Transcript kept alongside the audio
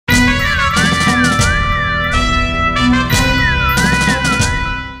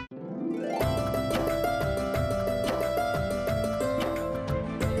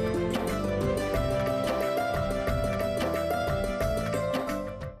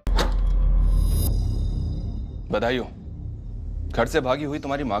बधाई हो, घर से भागी हुई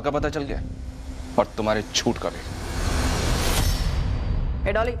तुम्हारी माँ का पता चल गया और तुम्हारे झूठ का भी।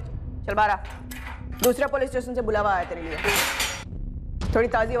 ए डॉली, चल बाहर आ। दूसरा पुलिस स्टेशन से बुलावा आया तेरे लिए। थोड़ी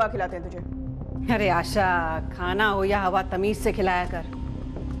ताज़ी हवा खिलाते हैं तुझे। अरे आशा, खाना हो या हवा तमीज से खिलाया कर,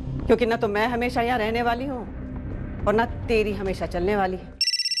 क्योंकि ना तो मैं हमेशा यहाँ रहने वाली हूँ और ना तेरी हमेशा चलने वाली है।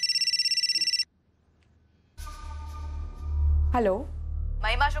 हेलो,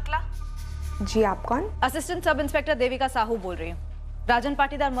 महिमा शुक्ला जी आप कौन? Assistant sub inspector Devika Sahu बोल रही हूँ। राजन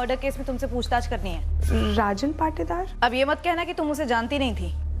पाटीदार मर्डर केस में तुमसे पूछताछ करनी है। राजन पाटीदार? अब ये मत कहना कि तुम उसे जानती नहीं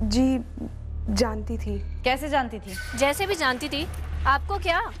थी। जी जानती थी। कैसे जानती थी? जैसे भी जानती थी, आपको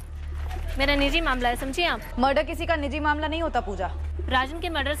क्या? मेरा निजी मामला है, समझिए आप। मर्डर किसी का निजी मामला नहीं होता पूजा। राजन के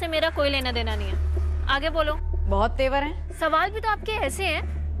मर्डर से मेरा कोई लेना देना नहीं है। आगे बोलो। बहुत तेवर हैं। सवाल भी तो आपके ऐसे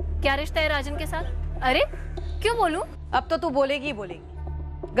हैं। क्या रिश्ता है राजन के साथ? अरे क्यों बोलूं? अब तो तू बोलेगी ही बोलेगी।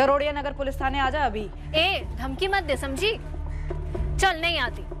 गरोड़िया नगर पुलिस थाने आ जा अभी। ए, धमकी मत दे, समझी? चल, नहीं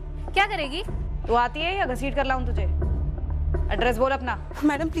आती। क्या करेगी? तू आती है या घसीट कर लाऊं तुझे? एड्रेस बोल अपना।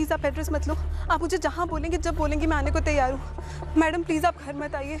 मैडम प्लीज आप एड्रेस मत लो। आप मुझे जहाँ बोलेंगे, जब बोलेंगे, मैं आने को तैयार हूँ। मैडम प्लीज आप घर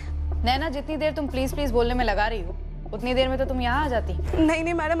मत आइए। नैना, जितनी देर तुम प्लीज प्लीज बोलने में लगा रही हो, उतनी देर में तो तुम यहाँ आ जाती। नहीं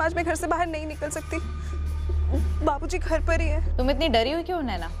नहीं मैडम, आज मैं घर से बाहर नहीं निकल सकती। बाबूजी घर पर ही है। तुम इतनी डरी हुई क्यों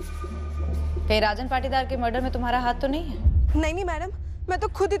नैना? कहीं राजन पाटीदार के मर्डर में तुम्हारा हाथ तो नहीं है? नहीं नहीं मैडम, मैं तो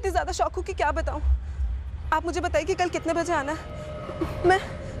खुद इतनी ज्यादा शौक हूँ कि क्या बताऊँ। आप मुझे बताइए कि कल कितने बजे आना है। मैं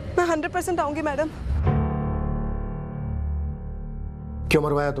 100% आऊंगी मैडम। क्यों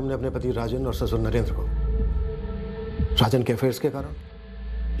मरवाया तुमने अपने पति राजन और ससुर नरेंद्र को? राजन के अफेयर्स के कारण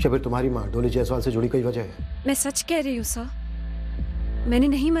या फिर तुम्हारी माँ डोली जायसवाल से जुड़ी कोई वजह है? मैं सच कह रही हूँ सर, मैंने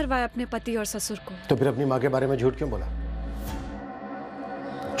नहीं मरवाया अपने पति और ससुर को। तो फिर अपनी माँ के बारे में झूठ क्यों बोला?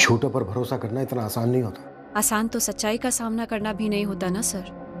 झूठों पर भरोसा करना इतना आसान नहीं होता। आसान तो सच्चाई का सामना करना भी नहीं होता ना सर।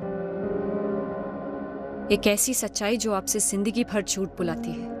 एक ऐसी सच्चाई जो आपसे जिंदगी भर झूठ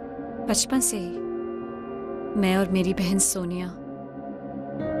बुलाती है। बचपन से ही मैं और मेरी बहन सोनिया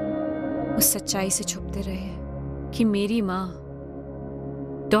उस सच्चाई से छुपते रहे कि मेरी माँ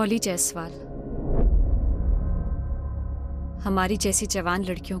डॉली जायसवाल हमारी जैसी जवान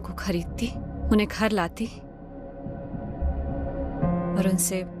लड़कियों को खरीदती, उन्हें घर लाती और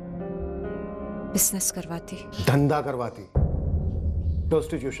उनसे बिजनेस करवाती, धंधा करवाती,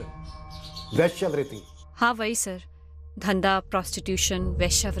 प्रोस्टिट्यूशन, वेश्यावृत्ति। हाँ वही सर, धंधा, प्रोस्टिट्यूशन,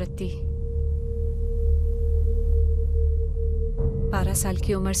 वेश्यावृत्ति। 12 साल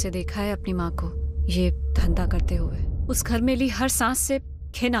की उम्र से देखा है अपनी माँ को ये धंधा करते हुए। उस घर में ली हर सांस से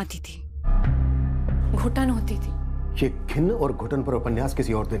घिन आती थी, घुटन होती थी। ये घिन और घुटन पर उपन्यास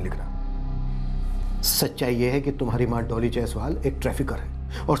किसी और दिन लिखना। सच्चाई यह है कि तुम्हारी माँ डॉली जायसवाल एक ट्रैफिकर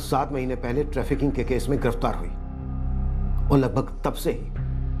है और 7 महीने पहले ट्रैफिकिंग के केस में गिरफ्तार हुई और लगभग तब से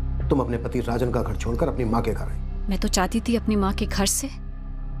ही तुम अपने पति राजन का घर छोड़कर अपनी माँ के घर आई। मैं तो चाहती थी अपनी माँ के घर से,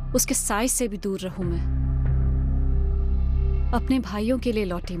 उसके साय से भी दूर रहूं मैं। अपने भाइयों के लिए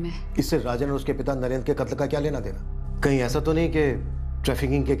लौटी मैं। इससे राजन और उसके पिता नरेंद्र के कत्ल का क्या लेना देना? कहीं ऐसा तो नहीं कि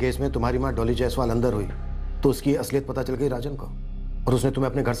ट्रैफिकिंग के केस में तुम्हारी माँ डॉली जायसवाल अंदर हुई तो उसकी असलियत पता चल गई राजन को और उसने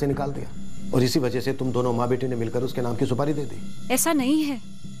तुम्हें अपने घर से निकाल दिया और इसी वजह से तुम दोनों माँ बेटी ने मिलकर उसके नाम की सुपारी दे दी? ऐसा नहीं है।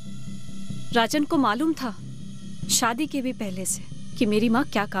 राजन को मालूम था शादी के भी पहले से कि मेरी माँ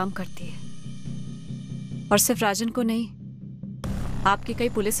क्या काम करती है, और सिर्फ राजन को नहीं, आपके कई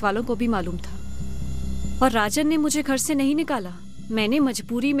पुलिस वालों को भी मालूम था। और राजन ने मुझे घर से नहीं निकाला, मैंने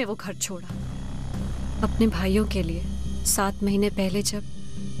मजबूरी में वो घर छोड़ा अपने भाइयों के लिए। 7 महीने पहले जब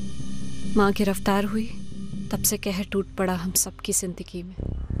माँ गिरफ्तार हुई तब से कहर टूट पड़ा हम सबकी जिंदगी में।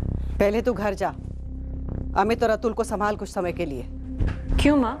 पहले तू घर जा, अमित और अतुल को संभाल कुछ समय के लिए।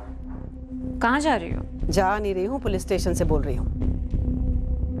 क्यों माँ, कहाँ जा रही हो? जा नहीं रही हूँ, पुलिस स्टेशन से बोल रही हूँ।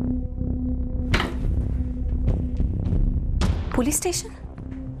 Police station?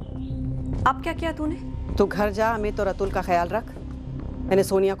 अब क्या किया तूने? तू घर जा, अमित और अतुल का ख्याल रख। मैंने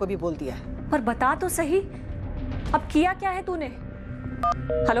सोनिया को भी बोल दिया है। पर बता तो सही, अब किया क्या है तूने?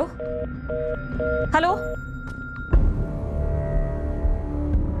 हेलो हेलो,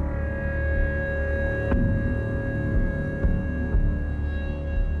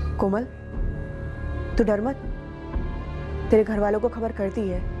 कोमल तू डर मत, तेरे घर वालों को खबर कर दी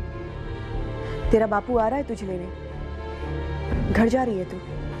है। तेरा बापू आ रहा है तुझे लेने। घर जा रही है तू?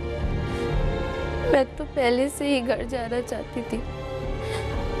 मैं तो पहले से ही घर जाना चाहती थी।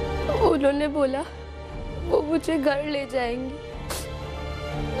 उन्होंने बोला वो मुझे घर ले जाएंगे,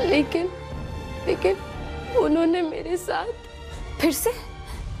 लेकिन उन्होंने मेरे साथ फिर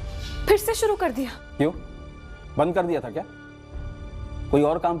से शुरू कर दिया। क्यों बंद कर दिया था क्या? कोई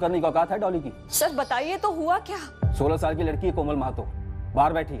और काम करने की औकात है डॉली की? सर बताइए तो हुआ क्या? 16 साल की लड़की है कोमल महतो,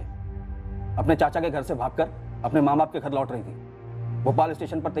 बाहर बैठी है, अपने चाचा के घर से भागकर अपने माँ बाप के घर लौट रही थी। भोपाल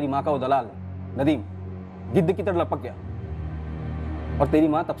स्टेशन पर तेरी माँ का वो दलाल नदीम गिद्ध की तरह लपक गया और तेरी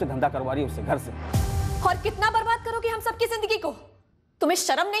माँ तब से धंधा करवा रही है उससे घर से। और कितना बर्बाद करोगे हम सबकी जिंदगी को? तुम्हें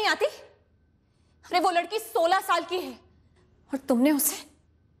शर्म नहीं आती? अरे वो लड़की 16 साल की है और तुमने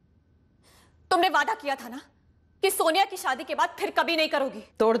वादा किया था ना कि सोनिया की शादी के बाद फिर कभी नहीं करोगी।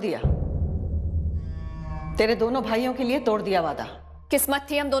 तोड़ दिया, तेरे दोनों भाइयों के लिए तोड़ दिया वादा। किस्मत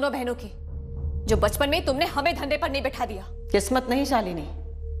थी हम दोनों बहनों की जो बचपन में तुमने हमें धंधे पर नहीं बैठा दिया। किस्मत नहीं शालिनी,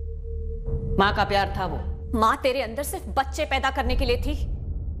 माँ का प्यार था वो। माँ तेरे अंदर सिर्फ बच्चे पैदा करने के लिए थी।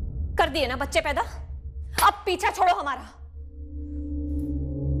 कर दिए ना बच्चे पैदा, अब पीछा छोड़ो हमारा।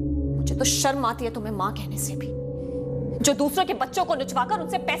 मुझे तो शर्म आती है तुम्हें माँ कहने से भी, जो दूसरों के बच्चों को नुचवाकर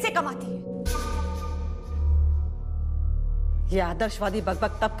उनसे पैसे कमाती है। ये आदर्शवादी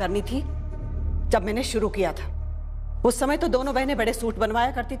बकबक तब करनी थी जब मैंने शुरू किया था। उस समय तो दोनों बहनें बड़े सूट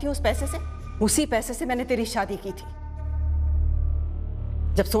बनवाया करती थी उस पैसे से। उसी पैसे से मैंने तेरी शादी की थी।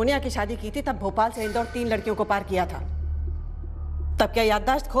 जब सोनिया की शादी की थी तब भोपाल से इंदौर 3 लड़कियों को पार किया था। तब क्या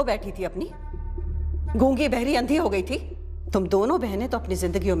याददाश्त खो बैठी थी अपनी? गूंगी बहरी अंधी हो गई थी? तुम दोनों बहनें तो अपनी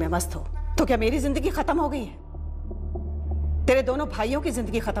जिंदगियों में मस्त हो, तो क्या मेरी जिंदगी खत्म हो गई है? तेरे दोनों भाइयों की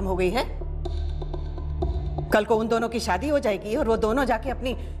जिंदगी खत्म हो गई है? कल को उन दोनों की शादी हो जाएगी और वो दोनों जाके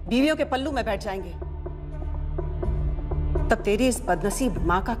अपनी बीवियों के पल्लू में बैठ जाएंगे। तब तेरी इस बदनसीब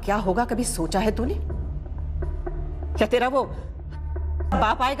मां का क्या होगा, कभी सोचा है तूने? क्या तेरा वो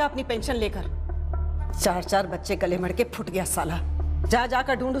बाप आएगा अपनी पेंशन लेकर? 4 बच्चे गले मड़ के फुट गया साला। जा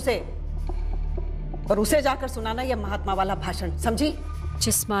जाकर ढूंढ उसे और उसे जाकर सुनाना ये महात्मा वाला भाषण, समझी?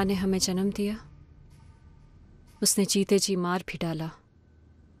 जिस माँ ने हमें जन्म दिया उसने जीते जी मार भी डाला,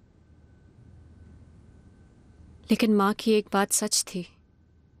 लेकिन माँ की एक बात सच थी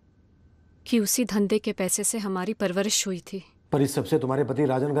कि उसी धंधे के पैसे से हमारी परवरिश हुई थी। पर इस सबसे तुम्हारे पति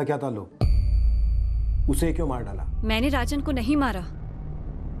राजन का क्या ताल्लुक? उसे क्यों मार डाला? मैंने राजन को नहीं मारा।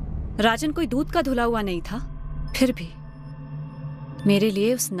 राजन कोई दूध का धुला हुआ नहीं था। फिर भी मेरे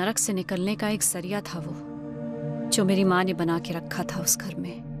लिए उस नरक से निकलने का एक जरिया था वो, जो मेरी माँ ने बना के रखा था उस घर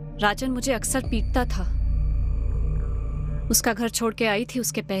में। राजन मुझे अक्सर पीटता था। उसका घर छोड़ के आई थी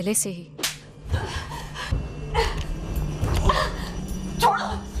उसके पहले से ही।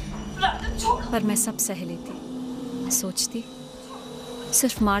 पर मैं सब सह लेती, सोचती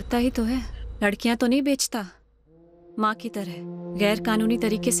सिर्फ मारता ही तो है, लड़कियां तो नहीं बेचता। माँ की तरह गैर कानूनी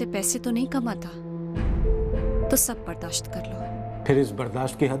तरीके से पैसे तो नहीं कमाता। तो सब बर्दाश्त कर लो। फिर इस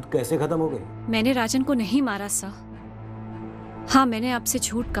बर्दाश्त की हद कैसे खत्म हो गई? मैंने राजन को नहीं मारा सा। हाँ, मैंने आपसे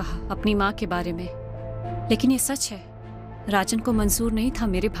झूठ कहा अपनी माँ के बारे में, लेकिन ये सच है। राजन को मंजूर नहीं था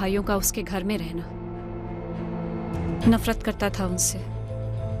मेरे भाइयों का उसके घर में रहना। नफरत करता था उनसे,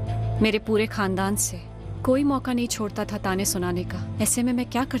 मेरे पूरे खानदान से। कोई मौका नहीं छोड़ता था ताने सुनाने का। ऐसे में मैं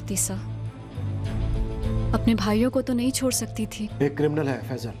क्या करती सा? अपने भाइयों को तो नहीं छोड़ सकती थी। एक क्रिमिनल है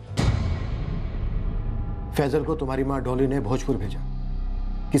फैजल। फैजल को तुम्हारी माँ डॉली ने भोजपुर भेजा,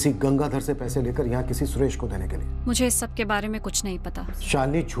 किसी गंगाधर से पैसे लेकर यहाँ किसी सुरेश को देने के लिए। मुझे इस सब के बारे में कुछ नहीं पता।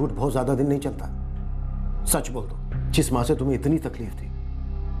 शालिनी, झूठ बहुत ज्यादा दिन नहीं चलता। सच बोल दो, जिस माँ से तुम्हें इतनी तकलीफ थी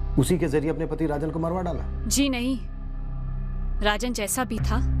उसी के जरिए अपने पति राजन को मरवा डाला? जी नहीं, राजन जैसा भी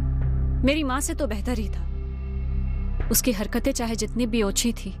था मेरी माँ से तो बेहतर ही था। उसकी हरकतें चाहे जितनी भी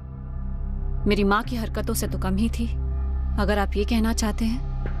ओछी थी, मेरी माँ की हरकतों से तो कम ही थी। अगर आप ये कहना चाहते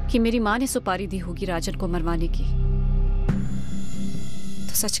हैं कि मेरी माँ ने सुपारी दी होगी राजन को मरवाने की,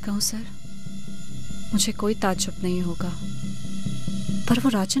 तो सच कहूं सर, मुझे कोई ताज्जुब नहीं होगा। पर वो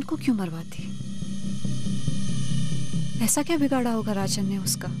राजन को क्यों मरवाती? ऐसा क्या बिगाड़ा होगा राजन ने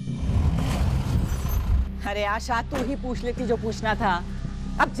उसका? अरे आशा, तू ही पूछ लेती जो पूछना था।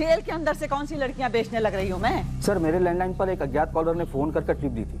 अब जेल के अंदर से कौन सी लड़कियां बेचने लग रही हूं मैं? सर, मेरे लैंडलाइन पर एक अज्ञात कॉलर ने फोन करके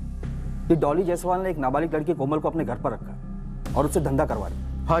टिप दी थी कि डॉली जायसवाल ने एक नाबालिग लड़की कोमल को अपने घर पर रखा और उससे धंधा करवा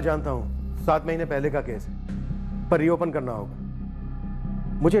रही। हाँ जानता हूँ, 7 महीने पहले का केस है, पर रीओपन करना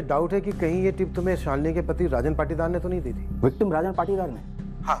होगा। मुझे डाउट है कि कहीं ये टिप तुम्हें शालिनी के पति राजन पाटीदार ने तो नहीं दी थी? विक्टिम राजन पाटीदार ने?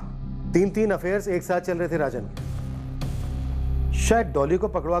 हाँ, 3 अफेयर्स एक साथ चल रहे थे राजन के। शायद डॉली को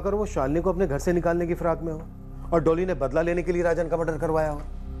पकड़वाकर वो शालिनी को अपने घर से निकालने की फिराक में हो और डॉली ने बदला लेने के लिए राजन का मर्डर करवाया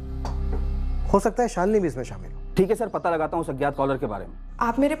हो सकता है शालिनी भी इसमें शामिल हो। ठीक है सर, पता लगाता हूँ उस अज्ञात कॉलर के बारे में।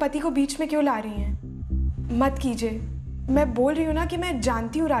 आप मेरे पति को बीच में क्यों ला रही हैं? मत कीजिए। मैं बोल रही हूँ ना कि मैं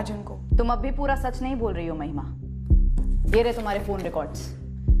जानती हूँ राजन को। तुम अब भी पूरा सच नहीं बोल रही हो महिमा। ये रहे तुम्हारे फोन रिकॉर्ड्स।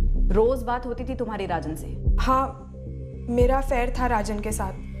 रोज बात होती थी तुम्हारी राजन से। हाँ, मेरा अफेयर था राजन के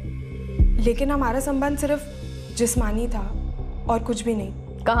साथ, लेकिन हमारा संबंध सिर्फ जिस्मानी था और कुछ भी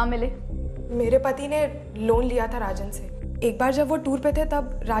नहीं। कहाँ मिले? मेरे पति ने लोन लिया था राजन से। एक बार जब वो टूर पे थे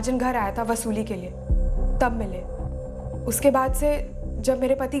तब राजन घर आया था वसूली के लिए, तब मिले। उसके बाद से जब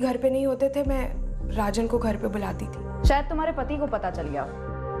मेरे पति घर पे नहीं होते थे मैं राजन को घर पे बुलाती थी। शायद तुम्हारे पति को पता चल गया हो,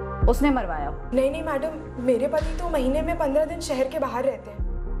 उसने मरवाया हो। नहीं मैडम, मेरे पति तो महीने में 15 दिन शहर के बाहर रहते हैं।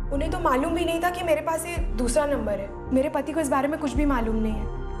 उन्हें तो मालूम भी नहीं था कि मेरे पास ये दूसरा नंबर है। मेरे पति को इस बारे में कुछ भी मालूम नहीं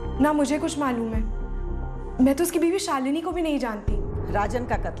है, ना मुझे कुछ मालूम है। मैं तो उसकी बीवी शालिनी को भी नहीं जानती। राजन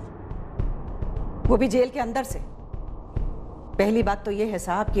का कत्ल, वो भी जेल के अंदर से। पहली बात तो ये है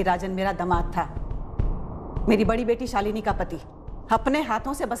साहब कि राजन मेरा दामाद था, मेरी बड़ी बेटी शालिनी का पति। अपने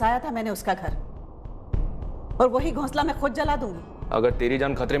हाथों से बसाया था मैंने उसका घर, और वही घोंसला मैं खुद जला दूंगी। अगर तेरी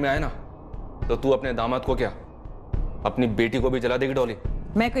जान खतरे में आए ना तो तू अपने दामाद को क्या, अपनी बेटी को भी जला देगी डॉली?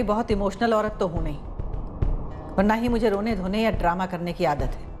 मैं कोई बहुत इमोशनल औरत तो हूं नहीं, और ना ही मुझे रोने धोने या ड्रामा करने की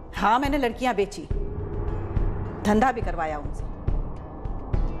आदत है। हाँ, मैंने लड़कियां बेची, धंधा भी करवाया उनसे,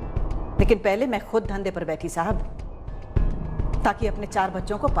 लेकिन पहले मैं खुद धंधे पर बैठी साहब, ताकि अपने 4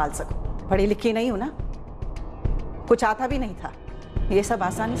 बच्चों को पाल सकूं। पढ़ी लिखी नहीं हूं ना, कुछ आता भी नहीं था, ये सब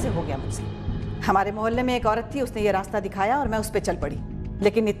आसानी से हो गया मुझसे। हमारे मोहल्ले में एक औरत थी, उसने ये रास्ता दिखाया और मैं उस पर चल पड़ी।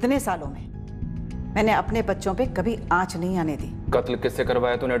 लेकिन इतने सालों में मैंने अपने बच्चों पे कभी आंच नहीं आने दी। कत्ल किससे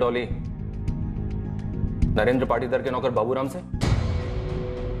करवाया तूने डॉली? नरेंद्र पाटीदार के नौकर बाबूराम से?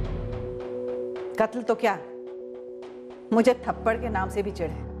 कत्ल तो क्या, मुझे थप्पड़ के नाम से भी चिढ़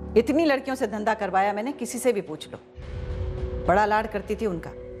है। इतनी लड़कियों से धंधा करवाया मैंने, किसी से भी पूछ लो। बड़ा लाड करती थी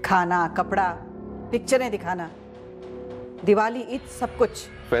उनका, खाना, कपड़ा, पिक्चरें दिखाना, दिवाली, ईद, सब कुछ।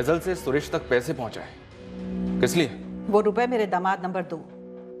 फैजल से सुरेश तक पैसे पहुंचाए, किस लिए? वो रुपए मेरे दामाद नंबर 2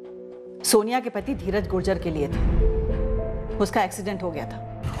 सोनिया के पति धीरज गुर्जर के लिए थे। उसका एक्सीडेंट हो गया था।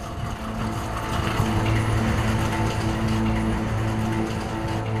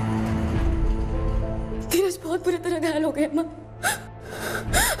 धीरज बहुत बुरी तरह घायल हो गए माँ।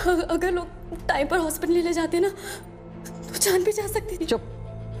 अगर लोग टाइम पर हॉस्पिटल ले जाते ना तो जान भी जा सकती थी। चुप,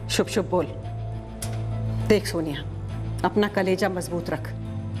 शुभ शुभ बोल। देख सोनिया, अपना कलेजा मजबूत रख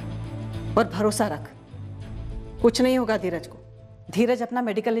और भरोसा रख, कुछ नहीं होगा धीरज को। धीरज अपना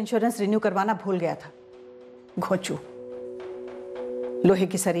मेडिकल इंश्योरेंस रिन्यू करवाना भूल गया था। घोंचू, लोहे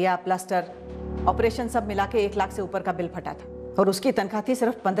की सरिया, प्लास्टर, ऑपरेशन सब मिला के 1 लाख से ऊपर का बिल फटा था, और उसकी तनख्वाह थी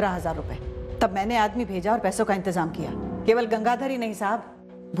सिर्फ 15,000 रुपए। तब मैंने आदमी भेजा और पैसों का इंतजाम किया। केवल गंगाधर ही नहीं साहब,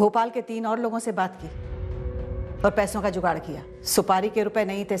 भोपाल के 3 और लोगों से बात की और पैसों का जुगाड़ किया। सुपारी के रुपए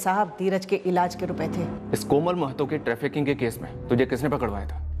नहीं थे साहब, धीरज के इलाज के रुपए थे। इस कोमल महतो के ट्रैफिकिंग के केस में तुझे किसने पकड़वाया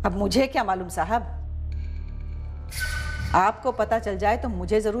था? अब मुझे क्या मालूम साहब, आपको पता चल जाए तो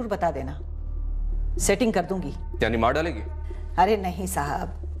मुझे जरूर बता देना, सेटिंग कर दूंगी। यानी मार डालेगी? अरे नहीं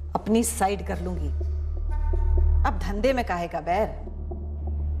साहब, अपनी साइड कर लूंगी। अब धंधे में काहे का बैर,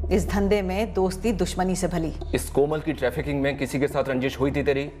 इस धंधे में दोस्ती दुश्मनी से भली। इस कोमल की ट्रैफिकिंग में किसी के साथ रंजिश हुई थी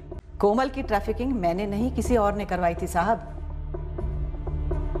तेरी? कोमल की ट्रैफिकिंग मैंने नहीं, किसी और ने करवाई थी साहब।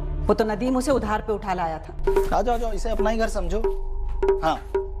 वो तो नदीम उसे उधार पे उठा लाया था। आ जाओ, इसे अपना ही घर समझो। हाँ,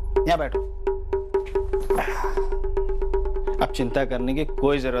 यहाँ बैठो। अब चिंता करने की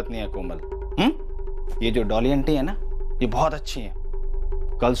कोई जरूरत नहीं है कोमल। ये जो डॉली आंटी है ना, ये बहुत अच्छी है।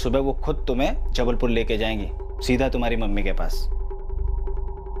 कल सुबह वो खुद तुम्हें जबलपुर लेके जाएंगी, सीधा तुम्हारी मम्मी के पास।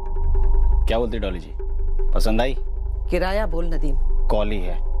 क्या बोलती डॉली जी, पसंद आई? किराया बोल नदीम। कॉली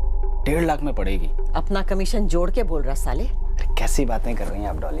है, 1.5 लाख में पड़ेगी। अपना कमीशन जोड़ के बोल रहा साले। कैसी बातें कर रही हैं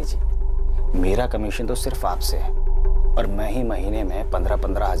आप डॉली जी? मेरा कमीशन तो सिर्फ आपसे है, और मैं ही महीने में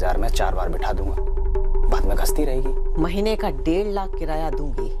 15-15 हजार में 4 बार बिठा दूंगा, बाद में घसती रहेगी। महीने का 1.5 लाख किराया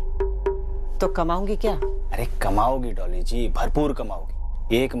दूंगी तो कमाऊंगी क्या? अरे कमाओगी डॉली जी, भरपूर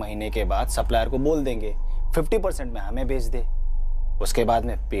कमाओगी। 1 महीने के बाद सप्लायर को बोल देंगे 50% में हमें बेच दे। उसके बाद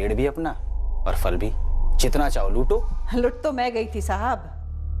में पेड़ भी अपना और फल भी, जितना चाहो लूटो। लुट तो मैं गई थी साहब,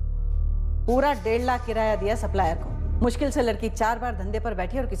 पूरा 1.5 लाख किराया दिया सप्लायर को। मुश्किल से लड़की 4 बार धंधे पर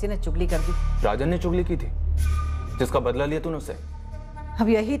बैठी और किसी ने चुगली कर दी। राजन ने चुगली की थी, जिसका बदला लिया तूने उससे। अब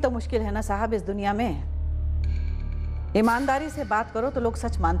यही तो मुश्किल है ना साहब इस दुनिया में। ईमानदारी से बात करो तो लोग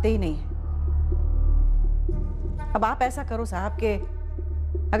सच मानते ही नहीं है। अब आप ऐसा करो साहब कि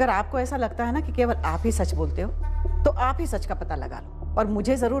अगर आपको ऐसा लगता है ना कि केवल आप ही सच बोलते हो, तो आप ही सच का पता लगा लो और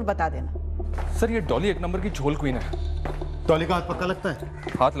मुझे जरूर बता देना। सर, ये डॉली 1 नंबर की झोल क्वीन है। डॉली का हाथ पक्का लगता है?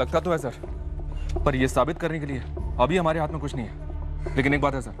 हाथ लगता तो है सर, पर ये साबित करने के लिए अभी हमारे हाथ में कुछ नहीं है। लेकिन एक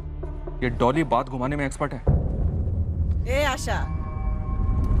बात है सर, ये डॉली बात घुमाने में एक्सपर्ट है। ए आशा,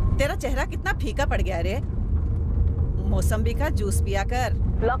 तेरा चेहरा कितना फीका पड़ गया रे। मौसम्बी का जूस पिया कर।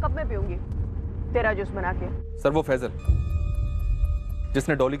 लॉकअप में पीऊंगी तेरा जूस बना के। सर, वो फैजल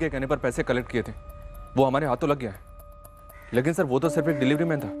जिसने डॉली के कहने पर पैसे कलेक्ट किए थे, वो हमारे हाथों लग गया है। लेकिन सर, वो तो सिर्फ एक डिलीवरी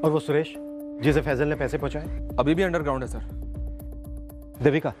मैन था। और वो सुरेश जिसे फैजल ने पैसे पहुंचाए? अभी भी अंडरग्राउंड है सर।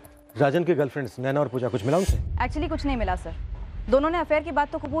 देविका, राजन की गर्लफ्रेंड्स नैना और पूजा, कुछ मिला उनसे? एक्चुअली कुछ नहीं मिला सर, दोनों ने अफेयर की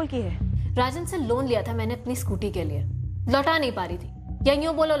बात तो कबूल की है। राजन से लोन लिया था मैंने अपनी स्कूटी के लिए, लौटा नहीं पा रही थी, या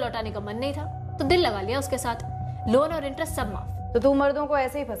यूं बोलो लौटाने का मन नहीं था, तो दिल लगा लिया उसके साथ, लोन और इंटरेस्ट सब माफ। तो तू मर्दों को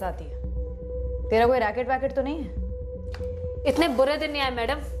ऐसे ही फंसाती है? तेरा कोई रैकेट वैकेट तो नहीं है? इतने बुरे दिन नहीं आए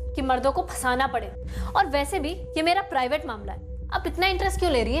मैडम कि मर्दों को फंसाना पड़े। और वैसे भी ये मेरा प्राइवेट मामला है, अब इतना इंटरेस्ट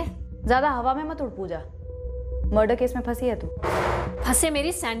क्यों ले रही है? ज्यादा हवा में मत उड़ पूजा। मर्डर केस में फंसी है तू? फंसे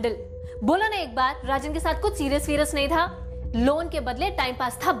मेरी सैंडल। बोला ना एक बार, राजन के साथ कुछ सीरियस वीरियस नहीं था, लोन के बदले टाइम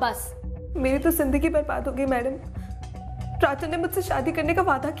पास था बस। मेरी तो जिंदगी बर्बाद हो गई मैडम। राजन ने मुझसे शादी करने का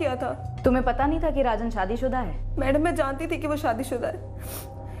वादा किया था। तुम्हें पता नहीं था कि राजन शादीशुदा है? मैडम मैं जानती थी कि वो शादीशुदा है,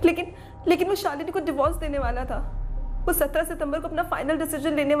 लेकिन वो शालिनी को डिवोर्स देने वाला था। वो 17 सितंबर को अपना फाइनल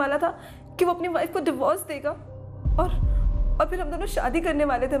डिसीजन लेने वाला था कि वो अपनी वाइफ को डिवोर्स देगा और फिर हम दोनों शादी करने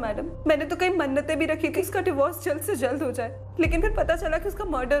वाले थे मैडम। मैंने तो कई मन्नतें भी रखी थी उसका डिवोर्स जल्द से जल्द हो जाए, लेकिन फिर पता चला कि उसका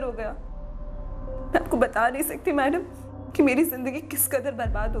मर्डर हो गया। मैं आपको बता नहीं सकती मैडम कि मेरी जिंदगी किस कदर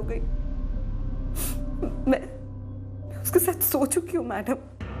बर्बाद हो गई। मैं उसके साथ सो चुकी हूँ मैडम।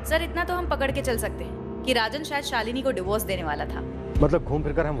 सर इतना तो हम पकड़ के चल सकते हैं कि राजन शायद शालिनी को डिवोर्स देने वाला था। मतलब घूम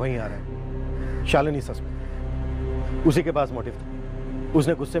फिर कर हम वहीं आ रहे हैं। शालिनी सस्पेक्ट, उसी के पास मोटिव था।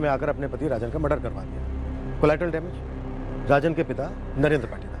 उसने गुस्से में आकर अपने पति राजन का मर्डर करवा दिया। कोलैटरल डैमेज, राजन के पिता नरेंद्र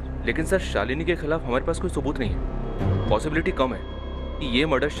पाटीदार। लेकिन सर शालिनी के खिलाफ हमारे पास कोई सबूत नहीं है। पॉसिबिलिटी कम है कि ये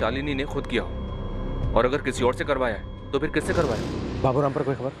मर्डर शालिनी ने खुद किया हो, और अगर किसी और से करवाया है तो फिर किससे करवाया? बाबूराम पर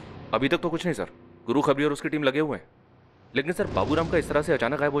कोई खबर? अभी तक तो कुछ नहीं सर। गुरु खबरी और उसकी टीम लगे हुए हैं, लेकिन सर बाबूराम का इस तरह से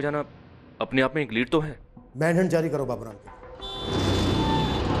अचानक गायब हो जाना अपने आप में एक लीड तो है। मैनहंट जारी करो बाबूराम की।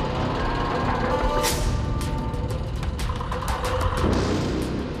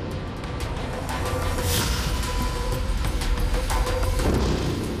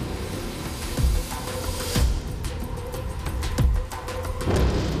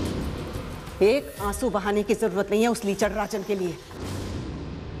 एक आंसू बहाने की जरूरत नहीं है उस लीचड़ राजन के लिए।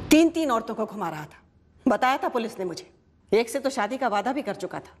 3 औरतों को घुमा रहा था, बताया था पुलिस ने मुझे। एक से तो शादी का वादा भी कर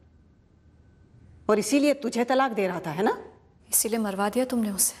चुका था, और इसीलिए तुझे तलाक दे रहा था, है ना? इसीलिए मरवा दिया तुमने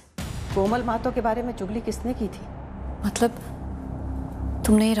उसे। कोमल मातो के बारे में चुगली किसने की थी? मतलब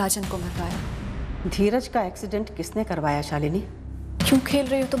तुमने ही राजन को मरवाया। धीरज का एक्सीडेंट किसने करवाया शालिनी? क्यों खेल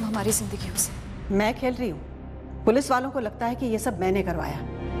रही हो तुम हमारी जिंदगियों से? मैं खेल रही हूँ? पुलिस वालों को लगता है कि ये सब मैंने करवाया,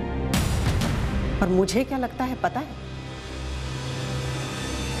 और मुझे क्या लगता है पता है?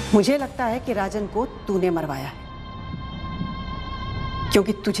 मुझे लगता है कि राजन को तूने मरवाया है,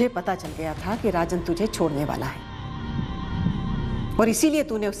 क्योंकि तुझे पता चल गया था कि राजन तुझे छोड़ने वाला है, और इसीलिए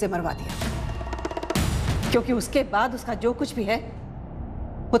तूने उसे मरवा दिया, क्योंकि उसके बाद उसका जो कुछ भी है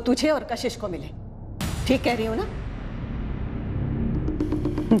वो तुझे और कशिश को मिले। ठीक कह रही हो ना?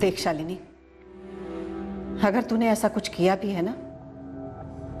 देख शालिनी, अगर तूने ऐसा कुछ किया भी है ना,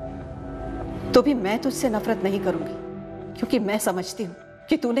 तो भी मैं तुझसे नफरत नहीं करूंगी, क्योंकि मैं समझती हूं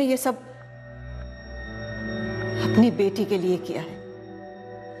कि तूने ये सब अपनी बेटी के लिए किया है।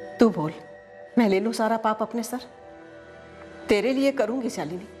 तू बोल, मैं ले लूं सारा पाप अपने सर? तेरे लिए करूंगी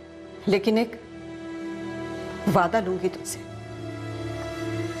शालिनी, लेकिन एक वादा लूंगी तुझसे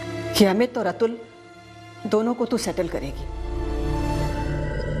कि अमित और अतुल दोनों को तू सेटल करेगी।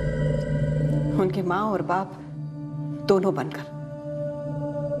 उनकी मां और बाप दोनों बनकर।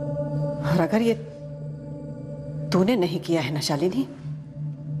 और अगर ये तूने नहीं किया है ना शालिनी,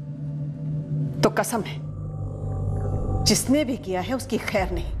 तो कसम है जिसने भी किया है उसकी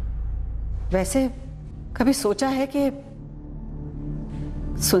खैर नहीं। वैसे कभी सोचा है कि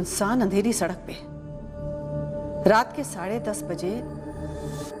सुनसान अंधेरी सड़क पे रात के 10:30 बजे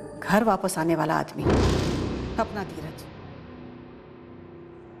घर वापस आने वाला आदमी, अपना धीरज,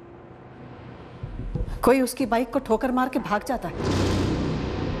 कोई उसकी बाइक को ठोकर मार के भाग जाता है?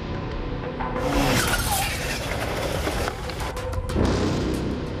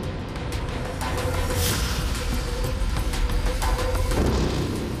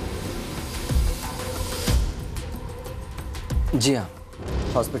 जी हाँ,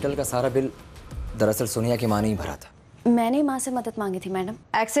 हॉस्पिटल का सारा बिल दरअसल सोनिया की माँ ने ही भरा था। मैंने माँ से मदद मांगी थी मैडम।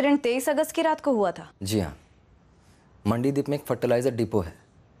 एक्सीडेंट 23 अगस्त की रात को हुआ था? जी हाँ, मंडी द्वीप में एक फर्टिलाइजर डिपो है,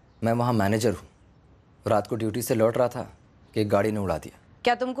 मैं वहाँ मैनेजर हूँ। रात को ड्यूटी से लौट रहा था कि एक गाड़ी ने उड़ा दिया।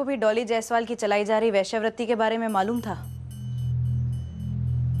 क्या तुमको भी डॉली जायसवाल की चलाई जा रही वैश्यावृत्ति के बारे में मालूम था?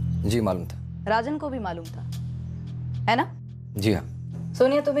 जी मालूम था। राजन को भी मालूम था, है ना? जी हाँ।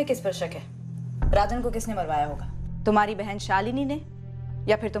 सोनिया, तुम्हें किस पर शक है? राजन को किसने मरवाया होगा? तुम्हारी बहन शालिनी ने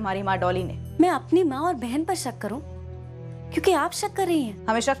या फिर तुम्हारी माँ डॉली ने? मैं अपनी माँ और बहन पर शक करूं क्योंकि आप शक कर रही हैं।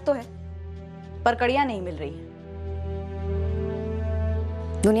 हमें शक तो है, पर कड़ियां नहीं मिल रही हैं।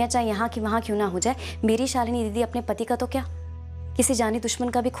 दुनिया चाहे यहाँ की वहाँ क्यों ना हो जाए, मेरी शालिनी दीदी अपने पति का तो क्या, किसी जानी दुश्मन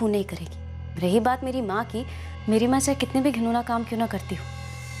का भी खून नहीं करेगी। रही बात मेरी माँ की, मेरी माँ चाहे कितने भी घिनौना काम क्यों ना करती हो,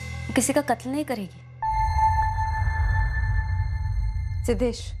 वो किसी का कत्ल नहीं करेगी।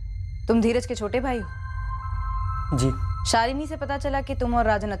 सिद्धेश, तुम धीरज के छोटे भाई हो? जी। शालिनी से पता चला कि तुम और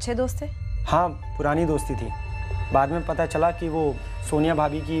राजन अच्छे दोस्त थे? हाँ, पुरानी दोस्ती थी। बाद में पता चला कि वो सोनिया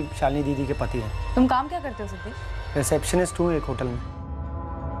भाभी की शालिनी दीदी के पति हैं। तुम काम क्या करते हो सिद्धेश? रिसेप्शनिस्ट हूँ एक होटल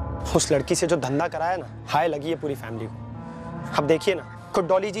में। उस लड़की से जो धंधा कराया ना, हाय लगी है पूरी फैमिली को। अब देखिए ना, खुद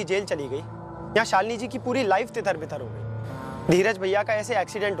डॉली जी जेल चली गई, यहाँ शालिनी जी की पूरी लाइफ तितर बितर हो गई। धीरज भैया का ऐसे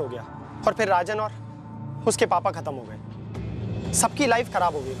एक्सीडेंट हो गया और फिर राजन और उसके पापा खत्म हो गए। सबकी लाइफ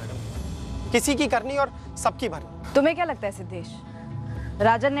खराब हो गई मैडम, किसी की करनी और सबकी भरनी। तुम्हें क्या लगता है सिद्धेश,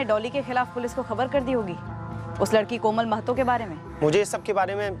 राजन ने डॉली के खिलाफ पुलिस को खबर कर दी होगी उस लड़की कोमल महतो के बारे में? मुझे इस सब के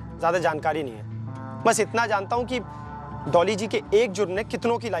बारे में ज्यादा जानकारी नहीं है, बस इतना जानता हूँ कि डॉली जी के एक जुर्म ने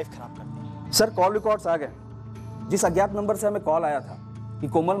कितनों की लाइफ खराब कर दी। सर, कॉल रिकॉर्ड्स आ गए। जिस अज्ञात नंबर से हमें कॉल आया था कि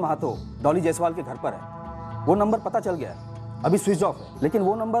कोमल महतो डॉली जायसवाल के घर पर है, वो नंबर पता चल गया है। अभी स्विच ऑफ है, लेकिन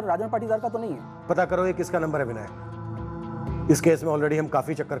वो नंबर राजन पाटीदार का तो नहीं है। पता करो ये किसका नंबर है विनय। इस केस में ऑलरेडी हम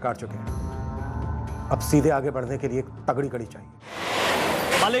काफी चक्कर काट चुके हैं। अब सीधे आगे बढ़ने के लिए एक तगड़ी कड़ी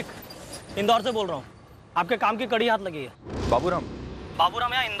चाहिए। मालिक, इंदौर से बोल रहा हूँ, आपके काम की कड़ी हाथ लगी है।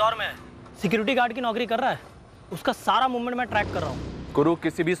 बाबूराम यहाँ इंदौर में है, सिक्योरिटी गार्ड की नौकरी कर रहा है। उसका सारा मूवमेंट मैं ट्रैक कर रहा हूँ। गुरु,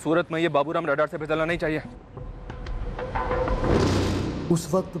 किसी भी सूरत में ये बाबूराम रडार से फिसलना नहीं चाहिए। उस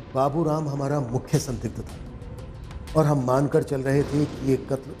वक्त बाबूराम हमारा मुख्य संदिग्ध था और हम मानकर चल रहे थे कि ये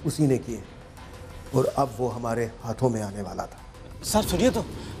कत्ल उसी ने किए और अब वो हमारे हाथों में आने वाला था। सर सुनिए तो,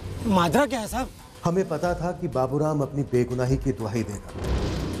 माजरा क्या है साहब? हमें पता था कि बाबूराम अपनी बेगुनाही की दुहाई देगा,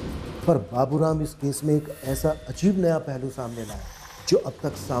 पर बाबूराम इस केस में एक ऐसा अजीब नया पहलू सामने लाया जो अब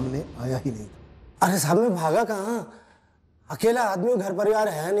तक सामने आया ही नहीं। अरे साहब, मैं भागा कहाँ? अकेला आदमी, घर परिवार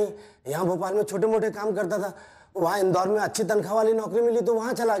है नहीं। यहाँ भोपाल में छोटे मोटे काम करता था, वहाँ इंदौर में अच्छी तनख्वाह वाली नौकरी मिली तो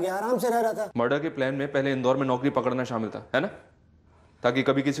वहाँ चला गया, आराम से रह रहा था। मर्डर के प्लान में पहले इंदौर में नौकरी पकड़ना शामिल था, है ना? ताकि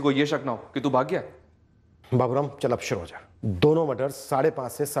कभी किसी को यह शक ना हो कि तू भाग गया। बाबूराम, चल अब शुरू हो जा। दोनों मर्डर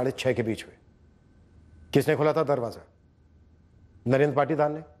 5:30 से 6:30 के बीच हुए। किसने खोला था दरवाजा? नरेंद्र पाटीदार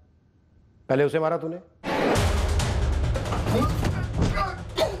ने। पहले उसे मारा तूने?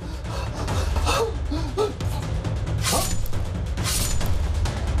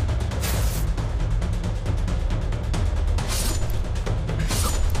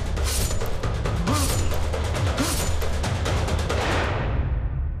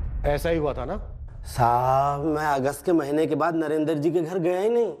 ऐसा ही हुआ था ना साहब? मैं अगस्त के महीने के बाद नरेंद्र जी के घर गया ही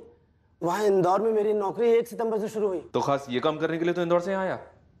नहीं। वहां इंदौर में मेरी नौकरी 1 सितंबर से शुरू हुई। तो खास ये काम करने के लिए तो इंदौर से आया?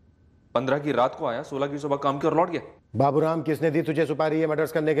 15 की रात को आया, 16 की सुबह काम की और लौट गया। बाबूराम, किसने दी तुझे सुपारी ये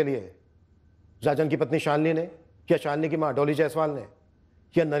मर्डर्स करने के लिए? राजन की पत्नी शालिनी ने, या शालिनी की माँ डॉली जायसवाल ने,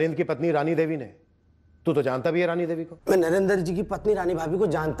 या नरेंद्र की पत्नी रानी देवी ने? तू तो जानता भी है रानी देवी को। मैं नरेंद्र जी की पत्नी रानी भाभी को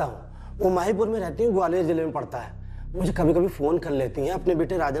जानता हूँ। वो माहीपुर में रहती है, ग्वालियर जिले में पड़ता है। मुझे कभी कभी फोन कर लेती हैं अपने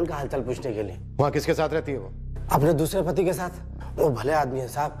बेटे राजन का हालचाल पूछने के लिए। वहाँ किसके साथ रहती है वो? अपने दूसरे पति के साथ। वो भले आदमी है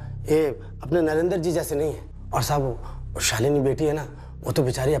साहब, ये अपने नरेंद्र जी जैसे नहीं है। और साहब, वो शालिनी बेटी है ना, वो तो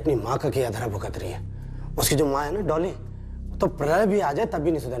बेचारी अपनी माँ का किया धरा भुगत रही है। उसकी जो माँ है ना डॉली, तो प्रलय भी आ जाए तब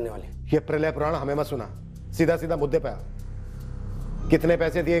भी नहीं सुधरने वाली। ये प्रलय पुराण हमें मत सुना, सीधा सीधा मुद्दे पे आ। कितने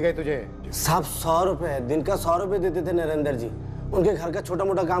पैसे दिए गए तुझे? साहब 100 रुपए, दिन का 100 रुपए देते थे नरेंद्र जी। उनके घर का छोटा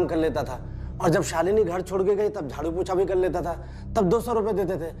मोटा काम कर लेता था, और जब शालिनी घर छोड़ के गई तब झाड़ू पोछा भी कर लेता था, तब 200 रुपए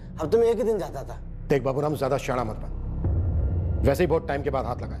देते थे। हफ्ते में 1 ही दिन जाता था। देख बाबूराम, ज्यादा शाना मत बन, वैसे ही बहुत टाइम के बाद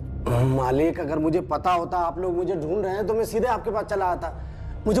हाथ लगाए। मालिक, अगर मुझे पता होता आप लोग मुझे ढूंढ रहे हैं तो मैं सीधे आपके पास चला आता।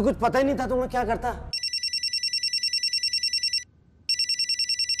 मुझे कुछ पता ही नहीं था तो मैं क्या करता।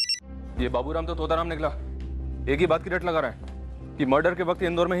 ये बाबूराम तो तोताराम निकला। एक ही बात की रट लगा रहा है कि मर्डर के वक्त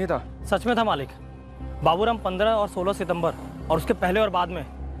इंदौर में ही था। सच में था मालिक। बाबूराम 15 और 16 सितंबर और उसके पहले और बाद में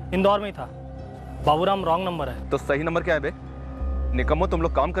इंदौर में ही था। बाबूराम रॉन्ग नंबर है। तो सही नंबर क्या है बे? निकम्मो, तुम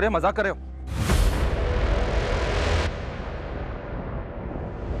लोग काम करे मजाक कर रहे हो?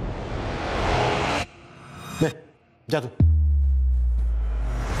 जा तू।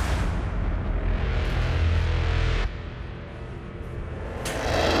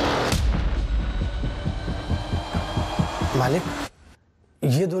 मालिक,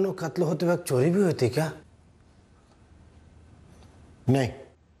 ये दोनों कत्ल होते वक्त चोरी भी हुई थी क्या? नहीं।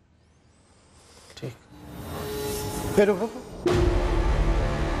 ठीक। फिर रुको,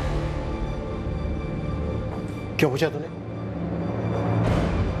 क्यों पूछा तूने?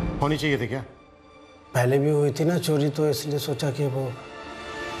 होनी चाहिए थी क्या? पहले भी हुई थी ना चोरी, तो इसलिए सोचा कि वो।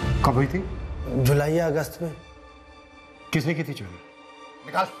 कब हुई थी? जुलाई या अगस्त में। किसने की थी चोरी?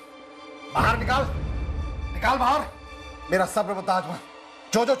 निकाल बाहर, निकाल निकाल बाहर। मेरा सब्र बता आज,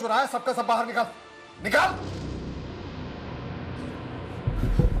 जो जो चुराया सबका सब बाहर निकाल, निकाल।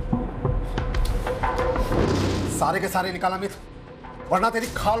 सारे के सारे निकाल अमित, वरना तेरी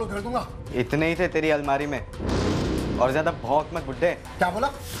खाल उधेड़ दूंगा। इतने ही थे तेरी अलमारी में? और ज्यादा भौंक मत बुड्ढे। क्या बोला?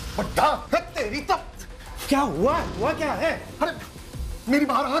 बुड्ढा? तेरी तो क्या हुआ? हुआ क्या है? अरे मेरी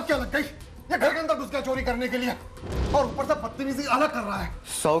बाहर आग क्या लग गई? ये घर के अंदर घुस गया चोरी करने के लिए और ऊपर से बदतमीजी अलग कर रहा है।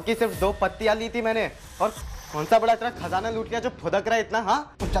 100 की सिर्फ 2 पत्तियां ली थी मैंने और कौन सा बड़ा इतना खजाना लूट लिया जो फुदक रहा है इतना।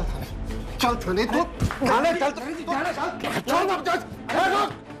 हाँ तो चल थाने, चल थाने तू, थाने चल,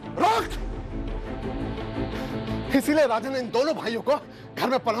 रोक। इसीलिए राजन ने इन दोनों भाइयों को घर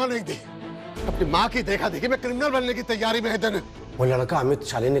में पनाह नहीं दी। अपनी माँ की देखा देखी में क्रिमिनल बनने की तैयारी में है दिन। वो लड़का अमित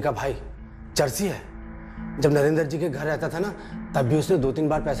शालिनी का भाई चर्सी है। जब नरेंद्र जी के घर रहता था ना, तब भी उसने 2-3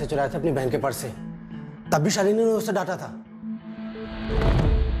 बार पैसे चुराए थे अपनी बहन के पर्स से। तब भी शालिनी ने उसे डांटा था।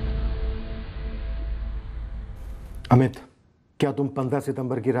 अमित, क्या तुम 15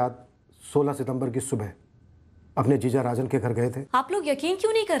 सितंबर की रात 16 सितंबर की सुबह अपने जीजा राजन के घर गए थे? आप लोग यकीन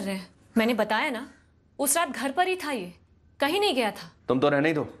क्यों नहीं कर रहे हैं? मैंने बताया ना, उस रात घर पर ही था, ये कहीं नहीं गया था। तुम तो रहने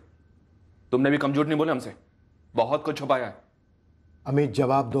ही दो, तुमने भी कम झूठ नहीं बोले हमसे, बहुत कुछ छुपाया है। अमित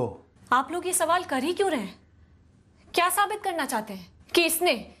जवाब दो। आप लोग ये सवाल कर ही क्यों रहे हैं? क्या साबित करना चाहते हैं कि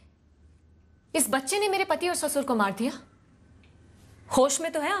इस बच्चे ने मेरे पति और ससुर को मार दिया? होश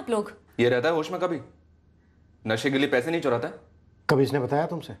में तो है आप लोग? ये रहता है होश में कभी? नशे के लिए पैसे नहीं चुराता? कभी इसने बताया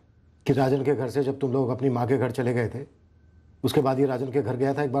तुमसे कि राजन के घर से जब तुम लोग अपनी माँ के घर चले गए थे, उसके बाद ये राजन के घर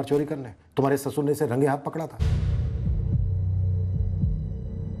गया था एक बार चोरी करने? तुम्हारे ससुर ने इसे रंगे हाथ पकड़ा था।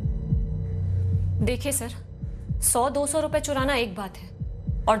 देखिए सर, 100-200 रुपए चुराना एक बात है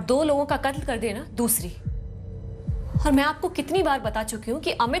और 2 लोगों का कत्ल कर देना दूसरी। और मैं आपको कितनी बार बता चुकी हूं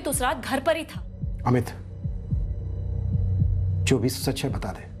कि अमित उस रात घर पर ही था। अमित, जो भी सच है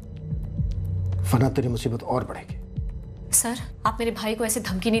बता दे, वरना तेरी मुसीबत और बढ़ेगी। सर, आप मेरे भाई को ऐसे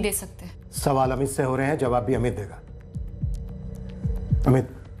धमकी नहीं दे सकते। सवाल अमित से हो रहे हैं, जवाब भी अमित देगा। अमित,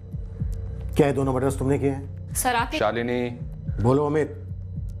 क्या ये दोनों मर्डर्स तुमने किए हैं? सर आप शालिनी, बोलो अमित,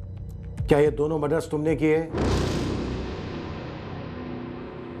 क्या ये दोनों मर्डर्स तुमने किए?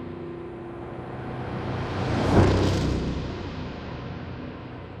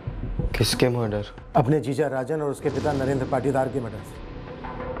 किसके मर्डर? अपने जीजा राजन और उसके पिता नरेंद्र पाटीदार के मर्डर।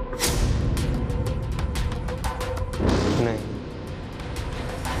 नहीं।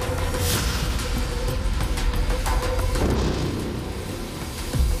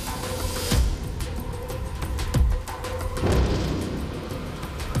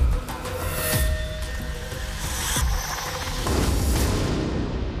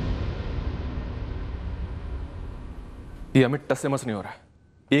 ये अमित टस से मस नहीं हो रहा है।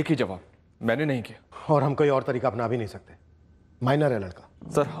 एक ही जवाब, मैंने नहीं किया। और हम कोई और तरीका अपना भी नहीं सकते, माइनर है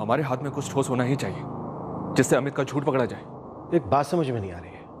लड़का। सर, हमारे हाथ में कुछ ठोस होना ही चाहिए जिससे अमित का झूठ पकड़ा जाए। एक बात समझ में नहीं आ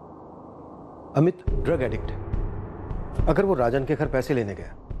रही है, अमित ड्रग एडिक्ट है। अगर वो राजन के घर पैसे लेने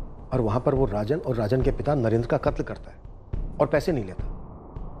गया और वहां पर वो राजन और राजन के पिता नरेंद्र का कत्ल करता है और पैसे नहीं लेता,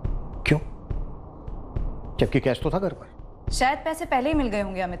 क्यों? जबकि कैश तो था घर पर। शायद पैसे पहले ही मिल गए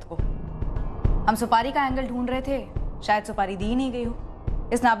होंगे अमित को। हम सुपारी का एंगल ढूंढ रहे थे, शायद सुपारी दी ही नहीं गई हो,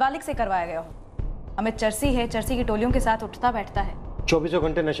 इस नाबालिग से करवाया गया हो। अमित चर्सी है, चर्सी की टोलियों के साथ उठता बैठता है, 24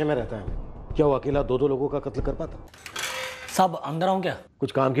 घंटे नशे में रहता है। क्या वो अकेला 2-2 लोगों का कत्ल कर पाता? सब अंदर आऊं क्या?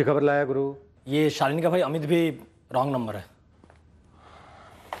 कुछ काम की खबर लाया गुरु? ये शालिनी का भाई अमित भी रॉन्ग नंबर है।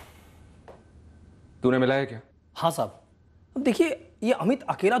 तूने मिलाया क्या? हाँ साहब। अब देखिए, ये अमित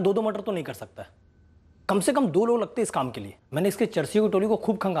अकेला 2-2 मर्डर तो नहीं कर सकता है, कम से कम 2 लोग लगते हैं इस काम के लिए। मैंने इसके चर्सियों की टोली को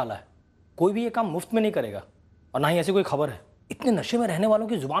खूब खंगाला है, कोई भी ये काम मुफ्त में नहीं करेगा और ना ही ऐसी कोई खबर है। इतने नशे में रहने वालों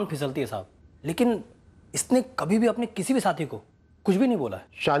की जुबान फिसलती है साहब, लेकिन इसने कभी भी अपने किसी भी साथी को कुछ भी नहीं बोला है।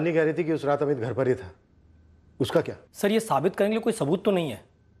 शालिनी कह रही थी कि उस रात अमित घर पर ही था, उसका क्या? सर, ये साबित करने के लिए कोई सबूत तो नहीं है,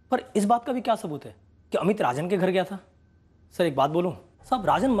 पर इस बात का भी क्या सबूत है कि अमित राजन के घर गया था? सर एक बात बोलूं साहब,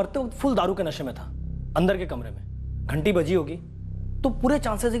 राजन मरते वक्त फुल दारू के नशे में था, अंदर के कमरे में घंटी बजी होगी तो पूरे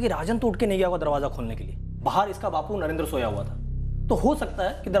चांसेस है कि राजन तो उठ के नहीं गया होगा दरवाजा खोलने के लिए। बाहर इसका बापू नरेंद्र सोया हुआ था, तो हो सकता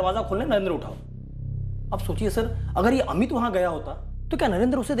है कि दरवाजा खोलने नरेंद्र उठा हो। अब सोचिए सर, अगर ये अमित वहां गया होता तो क्या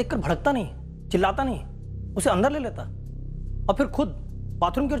नरेंद्र उसे देखकर भड़कता नहीं, चिल्लाता नहीं, उसे अंदर ले लेता और फिर खुद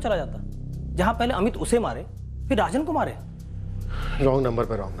बाथरूम की ओर चला जाता, जहां पहले अमित उसे मारे फिर राजन को मारे? रॉन्ग नंबर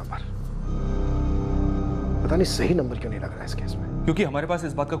पे रॉन्ग नंबर। पता नहीं सही नंबर क्यों नहीं लग रहा है इस केस में। क्योंकि हमारे पास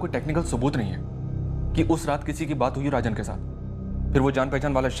इस बात का कोई टेक्निकल सबूत नहीं है कि उस रात किसी की बात हुई राजन के साथ, फिर वो जान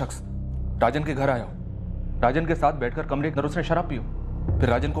पहचान वाला शख्स राजन के घर आया हो, राजन के साथ बैठकर कमरे के अंदर उसने शराब पी हो, फिर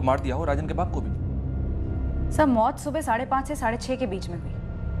राजन को मार दिया हो, राजन के बाप को भी। सब मौत सुबह 5:30 से 6:30 के बीच में हुई,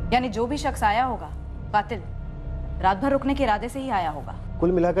 यानी जो भी शख्स आया होगा कातिल रात भर रुकने के इरादे से ही आया होगा।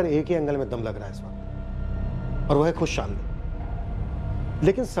 कुल मिलाकर एक ही एंगल में दम लग रहा है इस वक्त, और वह है खुद शालिनी।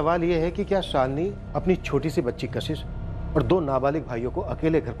 लेकिन सवाल यह है कि क्या शालिनी अपनी छोटी सी बच्ची कशिश और 2 नाबालिग भाइयों को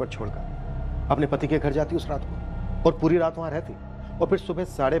अकेले घर पर छोड़कर अपने पति के घर जाती उस रात को और पूरी रात वहां रहती और फिर सुबह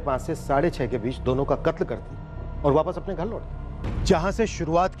 5:30 से 6:30 के बीच दोनों का कत्ल करती और वापस अपने घर लौट, जहां से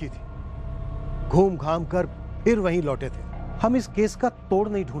शुरुआत की थी। घूम घाम कर फिर वहीं लौटे थे। हम इस केस का तोड़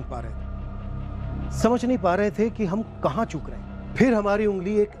नहीं ढूंढ पा रहे थे, समझ नहीं पा रहे थे कि हम कहां चूक रहे हैं। फिर हमारी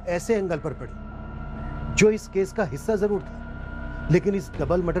उंगली एक ऐसे एंगल पर पड़ी जो इस केस का हिस्सा जरूर था, लेकिन इस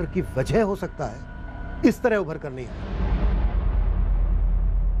डबल मर्डर की वजह हो सकता है इस तरह उभर कर नहीं आया।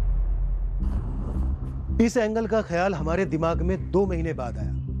 इस एंगल का ख्याल हमारे दिमाग में 2 महीने बाद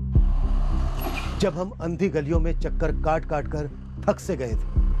आया, जब हम अंधी गलियों में चक्कर काट काट कर थक से गए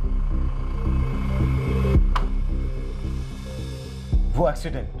थे। वो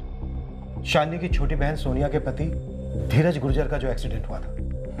एक्सीडेंट, शालिनी की छोटी बहन सोनिया के पति धीरज गुर्जर का जो एक्सीडेंट हुआ था,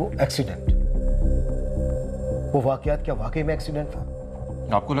 वो एक्सीडेंट, वो वाकयात क्या वाकई में एक्सीडेंट था?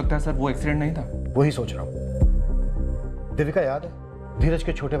 आपको लगता है सर वो एक्सीडेंट नहीं था? वही सोच रहा हूं। देविका, याद है धीरज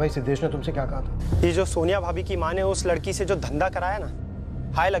के छोटे भाई सिद्धेश ने तुमसे क्या कहा था? ये जो सोनिया भाभी की माँ ने उस लड़की से जो धंधा कराया ना,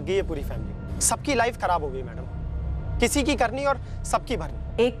 हाय लग गई है पूरी फैमिली। सबकी लाइफ खराब हो गई मैडम, किसी की करनी और सबकी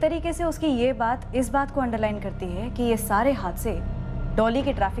भरनी। एक तरीके से उसकी ये बात इस बात को अंडरलाइन करती है कि ये सारे हादसे डॉली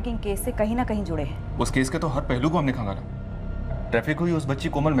के ट्रैफिकिंग केस से कहीं ना कहीं जुड़े हैं। उस केस के तो हर पहलू को हमने खंगाला। ट्रैफिक हुई उस बच्ची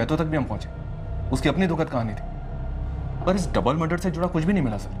कोमल महतो तक भी हम पहुंचे, उसकी अपनी दुखद कहानी थी, पर इस डबल मर्डर से जुड़ा कुछ भी नहीं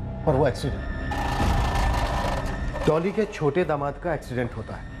मिला सर। और वो एक्सीडेंट, डॉली के छोटे दामाद का एक्सीडेंट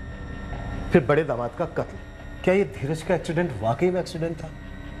होता है, फिर बड़े दामाद का कत्ल। क्या ये धीरज का एक्सीडेंट वाकई में एक्सीडेंट था,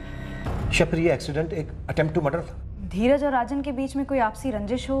 या फिर ये एक्सीडेंट एक अटेम्प्ट टू मर्डर था? धीरज और राजन के बीच में कोई आपसी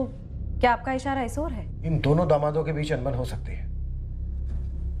रंजिश हो, क्या आपका इशारा इस ओर है? इन दोनों दामादों के बीच अनबन हो सकती है।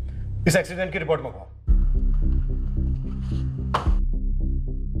 इस एक्सीडेंट की रिपोर्ट मंगवाओ।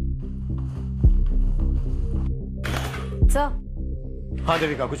 सर। हाँ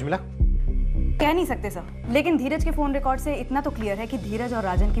देविका, कुछ मिला? कह नहीं सकते सर, लेकिन धीरज के फोन रिकॉर्ड से इतना तो क्लियर है कि धीरज और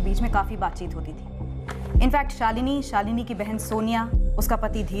राजन के बीच में काफी बातचीत होती थी। इनफैक्ट शालिनी की बहन सोनिया, उसका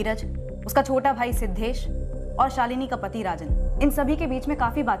पति धीरज, उसका छोटा भाई सिद्धेश और शालिनी का पति राजन, इन सभी के बीच में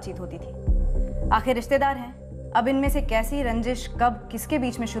काफी बातचीत होती थी। आखिर रिश्तेदार हैं, अब इनमें से कैसी रंजिश कब किसके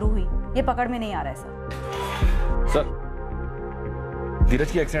बीच में शुरू हुई ये पकड़ में नहीं आ रहा है सर।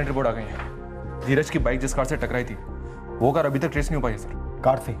 धीरज की एक्सीडेंट रिपोर्ट आ गई है। धीरज की बाइक जिस कार से टकराई थी वो कार अभी तक ट्रेस नहीं हो पाई है सर।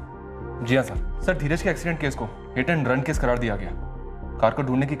 कार थी? जी हाँ सर। सर धीरज के एक्सीडेंट केस को हिट एंड रन केस करार दिया गया। कार को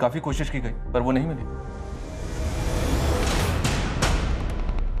ढूंढने की काफी कोशिश की गई पर वो नहीं मिली।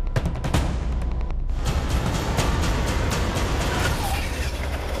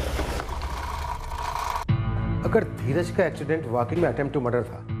 अगर धीरज का एक्सीडेंट वाकई में अटेम्प्ट टू मर्डर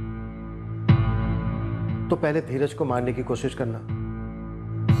था, तो पहले धीरज को मारने की कोशिश करना,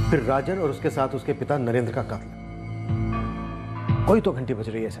 फिर राजन और उसके साथ उसके पिता नरेंद्र का कत्ल। कोई तो घंटी बज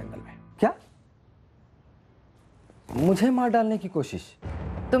रही है इस एंगल में। क्या? मुझे मार डालने की कोशिश?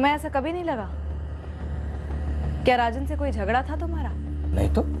 तुम्हें ऐसा कभी नहीं लगा? क्या राजन से कोई झगड़ा था तुम्हारा? नहीं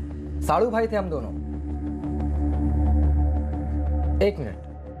तो, साड़ू भाई थे हम दोनों। एक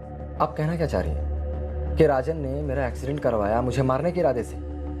मिनट, आप कहना क्या चाह रही हैं? कि राजन ने मेरा एक्सीडेंट करवाया मुझे मारने के इरादे से,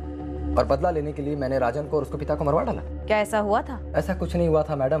 और बदला लेने के लिए मैंने राजन को और उसके पिता को मरवा डाला? क्या ऐसा हुआ था? ऐसा कुछ नहीं हुआ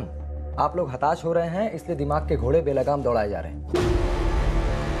था मैडम। आप लोग हताश हो रहे हैं, इसलिए दिमाग के घोड़े बेलगाम दौड़ाए जा रहे हैं।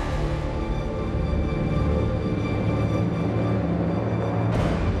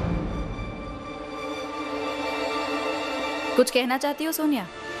 कुछ कहना चाहती हो सोनिया?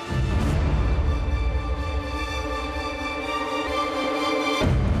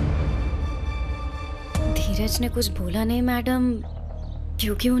 धीरज ने कुछ बोला नहीं मैडम,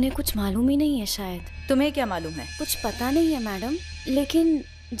 क्योंकि उन्हें कुछ मालूम ही नहीं है शायद। तुम्हें क्या मालूम है? कुछ पता नहीं है मैडम, लेकिन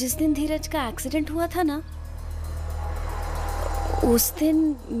जिस दिन धीरज का एक्सीडेंट हुआ था ना, उस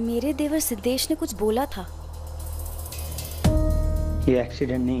दिन मेरे देवर सिद्धेश ने कुछ बोला था। ये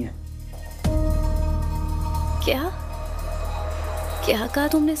एक्सीडेंट नहीं है। क्या क्या कहा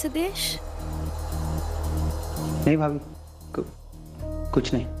तुमने सिद्धेश? नहीं भाभी,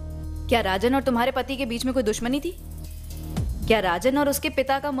 कुछ नहीं। क्या राजन और तुम्हारे पति के बीच में कोई दुश्मनी थी? क्या राजन और उसके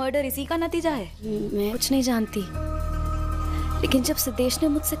पिता का मर्डर इसी का नतीजा है? मैं कुछ नहीं जानती, लेकिन जब सिद्धेश ने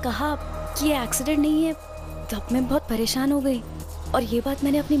मुझसे कहा कि ये एक्सीडेंट नहीं है, तब मैं बहुत परेशान हो गई, और ये बात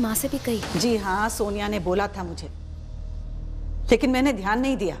मैंने अपनी माँ से भी कही। जी हाँ, सोनिया ने बोला था मुझे, लेकिन मैंने ध्यान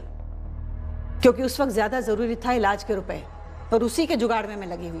नहीं दिया, क्योंकि उस वक्त ज्यादा जरूरी था इलाज के रुपए, और उसी के जुगाड़ में मैं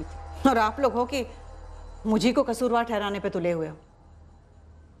लगी हुई थी। और आप लोग हो कि मुझी को कसूरवार ठहराने पे तुले हुए हो।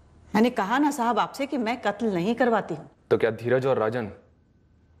 मैंने कहा ना साहब आपसे कि मैं कत्ल नहीं करवाती हूँ। तो क्या धीरज और राजन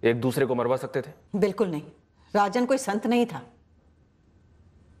एक दूसरे को मरवा सकते थे? बिल्कुल नहीं। राजन कोई संत नहीं था,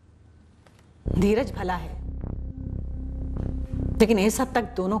 धीरज भला है, लेकिन इस हद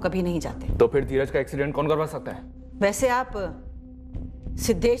तक दोनों कभी नहीं जाते। तो फिर धीरज का एक्सीडेंट कौन करवा सकता है? वैसे आप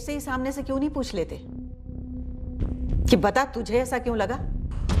सिद्धेश से ही सामने से क्यों नहीं पूछ लेते कि बता तुझे ऐसा क्यों लगा?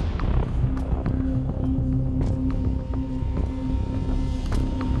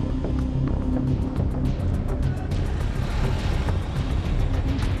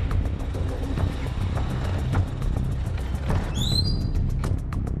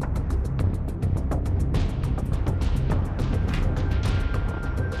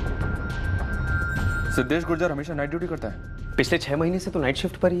 सिद्धेश गुर्जर हमेशा नाइट ड्यूटी करता है। पिछले 6 महीने से तो नाइट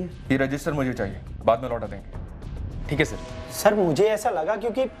शिफ्ट पर ही है। ये रजिस्टर मुझे चाहिए, बाद में लौटा देंगे। ठीक है सर। सर मुझे ऐसा लगा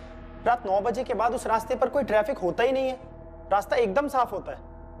क्योंकि रात 9 बजे के बाद उस रास्ते पर कोई ट्रैफिक होता ही नहीं है, रास्ता एकदम साफ होता है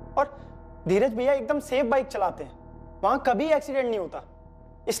और धीरज भैया एकदम सेफ बाइक चलाते हैं, वहां कभी एक्सीडेंट नहीं होता,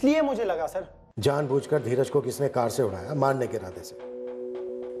 इसलिए मुझे लगा सर। जानबूझकर धीरज को किसने कार से उड़ाया, मारने के इरादे से?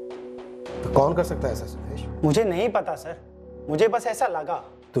 तो कौन कर सकता है ऐसा सिद्धेश? मुझे नहीं पता सर, मुझे बस ऐसा लगा।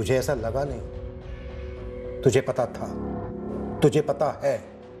 तुझे ऐसा लगा नहीं, तुझे पता था, तुझे पता है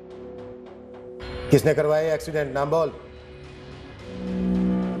किसने करवाया एक्सीडेंट। नाम बोल।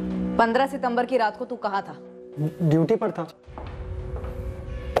 15 सितंबर की रात को तू कहाँ था? ड्यूटी पर था।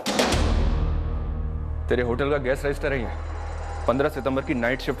 तेरे होटल का गैस रजिस्टर है 15 सितंबर की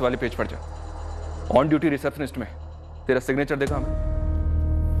नाइट शिफ्ट वाले पेज पर जा। ऑन ड्यूटी रिसेप्शनिस्ट में तेरा सिग्नेचर देखा हमें?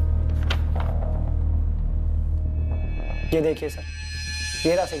 ये देखिए सर,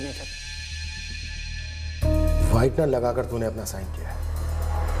 ये रहा सिग्नेचर। व्हाइटनर लगाकर तूने अपना साइन किया है।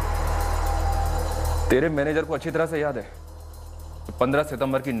 तेरे मैनेजर को अच्छी तरह से याद है 15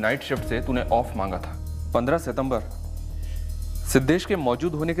 सितंबर की नाइट शिफ्ट से तूने ऑफ मांगा था। 15 सितंबर सिद्धेश के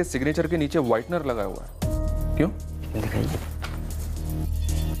मौजूद होने के सिग्नेचर के नीचे व्हाइटनर लगा हुआ है। क्यों? दिखाइए।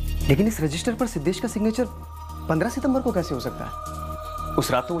 लेकिन इस रजिस्टर पर सिद्धेश का सिग्नेचर 15 सितंबर को कैसे हो सकता है?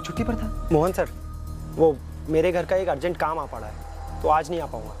 उस रात तो वो छुट्टी पर था। मोहन सर, वो मेरे घर का एक अर्जेंट काम आ पड़ा है, तो आज नहीं आ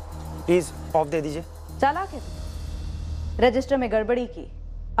पाऊंगा, प्लीज ऑफ दे दीजिए। चालाक है तू। रजिस्टर में गड़बड़ी की,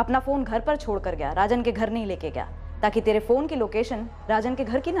 अपना फोन घर पर छोड़कर गया, राजन के घर नहीं लेके गया, ताकि तेरे फोन की लोकेशन राजन के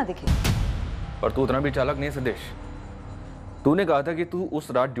घर की ना दिखे। पर तू उतना भी चालाक नहीं है सिद्धेश। तूने कहा था कि तू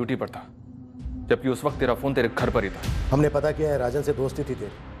उस रात ड्यूटी पर था, जबकि उस वक्त तेरा फोन तेरे घर पर ही था। हमने पता किया है राजन से दोस्ती थी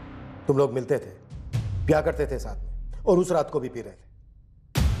तेरी, तुम लोग मिलते थे, प्यार करते थे साथ में, और उस रात को भी पी रहे थे।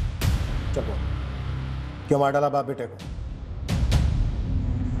 चल बोल, क्यों मार डाला बाप बेटे को?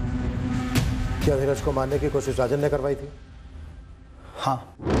 क्या धीरज को मारने की कोशिश राजन ने करवाई थी?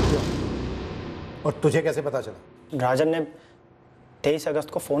 हाँ। क्यों? और तुझे कैसे पता चला? राजन ने 23 अगस्त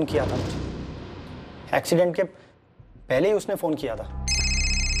को फोन किया था मुझे। एक्सीडेंट के पहले ही उसने फोन किया था।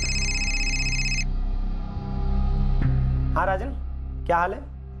 हाँ राजन, क्या हाल है?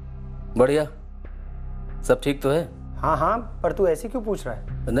 बढ़िया, सब ठीक तो है? हाँ हाँ, पर तू ऐसे क्यों पूछ रहा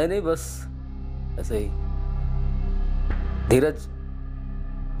है? नहीं, बस ऐसे ही।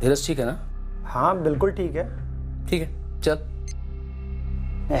 धीरज ठीक है ना? हाँ बिल्कुल ठीक है। ठीक है, चल।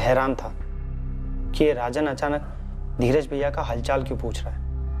 मैं हैरान था कि ये राजन अचानक धीरज भैया का हालचाल क्यों पूछ रहा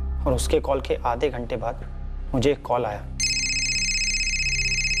है, और उसके कॉल के आधे घंटे बाद मुझे एक कॉल आया।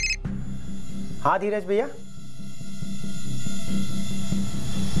 हाँ धीरज भैया।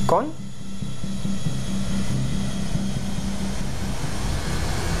 कौन?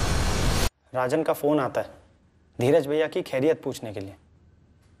 राजन का फोन आता है धीरज भैया की खैरियत पूछने के लिए।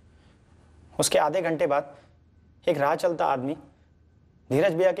 उसके आधे घंटे बाद एक राह चलता आदमी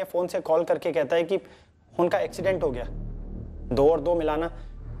धीरज भैया के फोन से कॉल करके कहता है कि उनका एक्सीडेंट हो गया। 2 और 2 मिलाना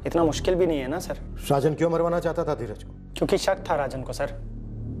इतना मुश्किल भी नहीं है ना सर। राजन क्यों मरवाना चाहता था धीरज को? क्योंकि शक था राजन को सर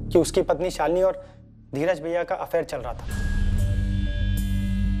कि उसकी पत्नी शालिनी और धीरज भैया का अफेयर चल रहा था।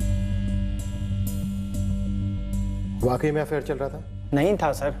 वाकई में अफेयर चल रहा था? नहीं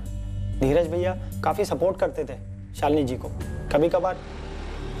था सर। धीरज भैया काफी सपोर्ट करते थे शालिनी जी को, कभी कभार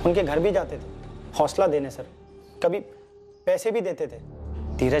उनके घर भी जाते थे हौसला देने सर, कभी पैसे भी देते थे।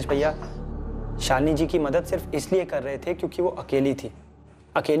 धीरज भैया शालिनी जी की मदद सिर्फ इसलिए कर रहे थे क्योंकि वो अकेली थी,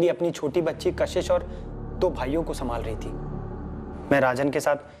 अकेली अपनी छोटी बच्ची कशिश और 2 भाइयों को संभाल रही थी। मैं राजन के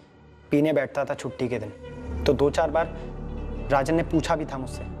साथ पीने बैठता था छुट्टी के दिन, तो 2-4 बार राजन ने पूछा भी था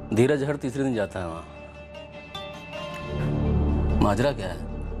मुझसे। धीरज हर तीसरे दिन जाता है वहाँ, माजरा क्या है?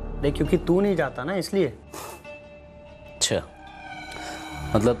 नहीं, क्योंकि तू नहीं जाता ना इसलिए। अच्छा,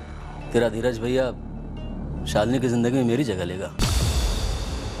 मतलब तेरा धीरज भैया शालिनी की जिंदगी में मेरी जगह लेगा?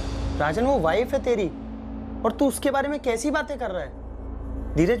 राजन वो वाइफ है तेरी, और तू उसके बारे में कैसी बातें कर रहा है?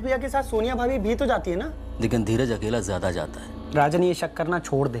 धीरज भैया के साथ सोनिया भाभी भी तो जाती है ना। लेकिन धीरज अकेला ज्यादा जाता है। राजन ये शक करना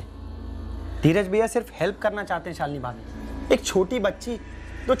छोड़ दे। धीरज भैया सिर्फ हेल्प करना चाहते हैं शालिनी भाभी। एक छोटी बच्ची,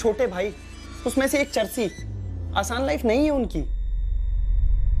 2 छोटे भाई, उसमें से एक चर्सी। आसान लाइफ नहीं है उनकी।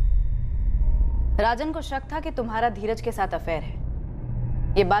 राजन को शक था कि तुम्हारा धीरज के साथ अफेयर है,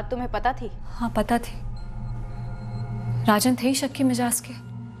 ये बात तुम्हें पता थी? हाँ पता थी। राजन थे ही शक की मिजाज के।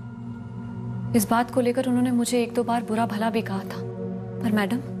 इस बात को लेकर उन्होंने मुझे 1-2 बार बुरा भला भी कहा था, पर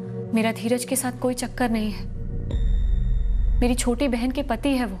मैडम मेरा धीरज के साथ कोई चक्कर नहीं है। मेरी छोटी बहन के पति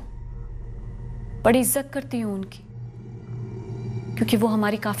है वो, बड़ी इज्जत करती हूँ उनकी, क्योंकि वो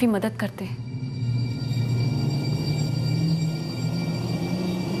हमारी काफी मदद करते हैं।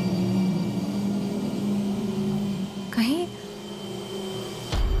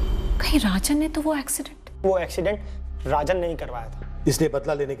 कहीं राजन ने तो वो एक्सीडेंट राजन ने ही करवाया था। इसलिए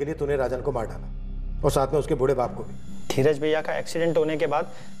बदला लेने के लिए तूने राजन को मार डाला और साथ में उसके बूढ़े बाप को भी। धीरज भैया का एक्सीडेंट होने के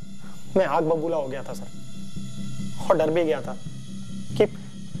बाद मैं आग बबूला हो गया था सर, और डर भी गया था कि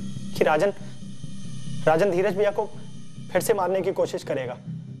राजन धीरज भैया को फिर से मारने की कोशिश करेगा।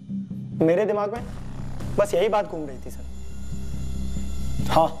 मेरे दिमाग में बस यही बात घूम रही थी सर।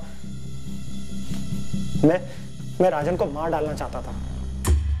 हाँ, मैं राजन को मार डालना चाहता था।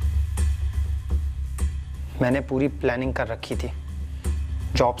 मैंने पूरी प्लानिंग कर रखी थी,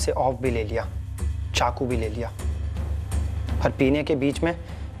 जॉब से ऑफ भी ले लिया, चाकू भी ले लिया, पर पीने के बीच में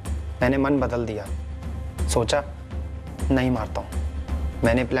मैंने मन बदल दिया। सोचा नहीं मारता हूँ,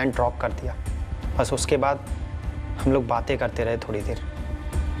 मैंने प्लान ड्रॉप कर दिया। बस उसके बाद हम लोग बातें करते रहे थोड़ी देर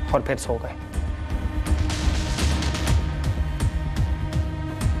और फिर सो गए।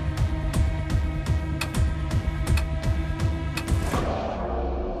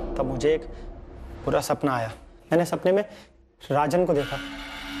 तब मुझे एक पूरा सपना आया। मैंने सपने में राजन को देखा,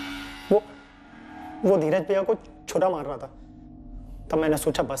 वो धीरज भैया को छुरा मार रहा था। तब मैंने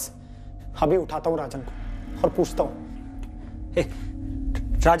सोचा बस अभी उठाता हूँ राजन को और पूछता हूँ,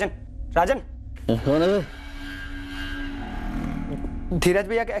 राजन धीरज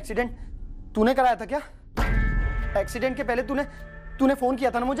भैया का एक्सीडेंट तूने कराया था क्या? एक्सीडेंट के पहले तूने फोन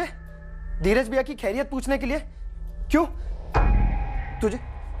किया था ना मुझे धीरज भैया की खैरियत पूछने के लिए। क्यों?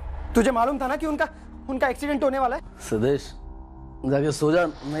 तुझे मालूम था ना कि उनका एक्सीडेंट होने वाला है। सदेश जाके सो जा,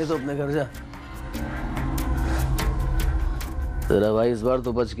 नहीं तो अपने घर जा। तेरा भाई इस बार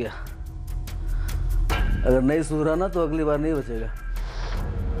तो बच गया, अगर नहीं सुधरा ना तो अगली बार नहीं बचेगा।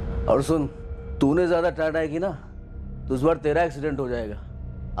 और सुन, तूने ज्यादा टाटा की ना तो इस बार तेरा एक्सीडेंट हो जाएगा।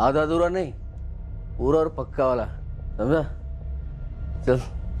 आधा अधूरा नहीं, पूरा और पक्का वाला, समझा?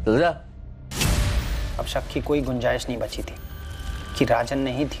 चल जा। अब शक की कोई गुंजाइश नहीं बची थी कि राजन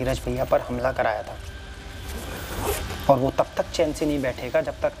ने ही धीरज भैया पर हमला कराया था, और वो तब तक चैन से नहीं बैठेगा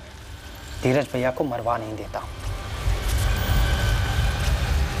जब तक धीरज भैया को मरवा नहीं देता।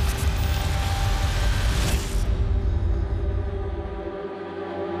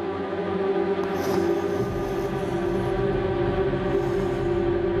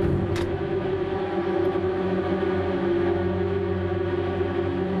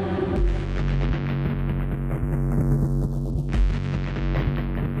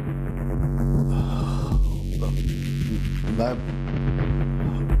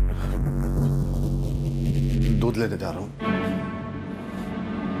 दूध लेने जा रहा हूं।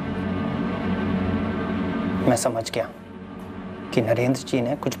 मैं समझ गया कि नरेंद्र जी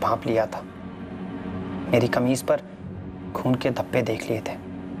ने कुछ भांप लिया था। मेरी कमीज पर खून के धब्बे देख लिए थे।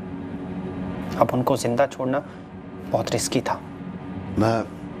 अब उनको जिंदा छोड़ना बहुत रिस्की था। मैं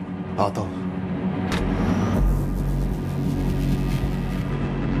आता हूं।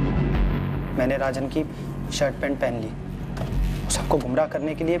 मैंने राजन की शर्ट पैंट पहन ली, सबको गुमराह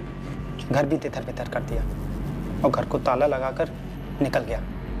करने के लिए घर भी तितर बितर कर दिया और घर को ताला लगाकर निकल गया।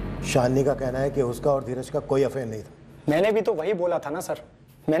 शालिनी का कहना है कि उसका और धीरज का कोई अफेयर नहीं था। मैंने भी तो वही बोला था ना सर।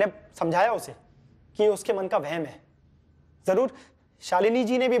 मैंने समझाया उसे कि उसके मन का वहम है। जरूर शालिनी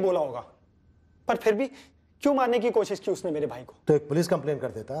जी ने भी बोला होगा, पर फिर भी क्यों मारने की कोशिश की उसने मेरे भाई को? तो एक पुलिस कंप्लेन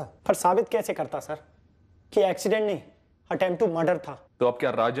कर देता। पर साबित कैसे करता सर कि एक्सीडेंट नहीं, अटेम्प्ट टू मर्डर था? तो अब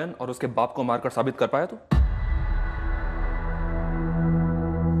क्या राजन और उसके बाप को मारकर साबित कर पाया तू?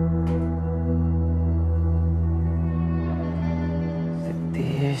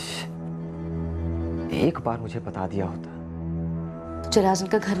 एक बार मुझे बता दिया होता। तुझे राजन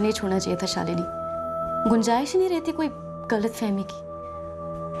का घर नहीं छोड़ना चाहिए था शालिनी। गुंजाइश ही नहीं रहती कोई गलत फहमी की।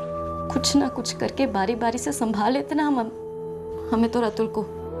 कुछ ना कुछ करके बारी बारी से संभाल लेते ना हमें तो रतुल को।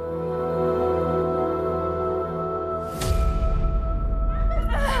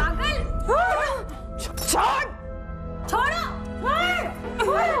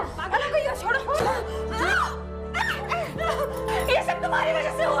 ये सब तुम्हारी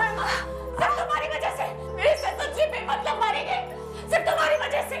वजह से हुआ है माँ, सब तुम्हारी वजह से। इससे तो जी पे मतलब मारेंगे, सिर्फ तुम्हारी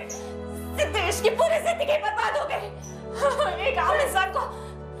वजह से देश की पूरी जिंदगी बर्बाद हो गई। एक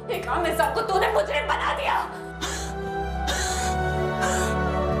आम इंसान को तूने मुजरिम बना दिया।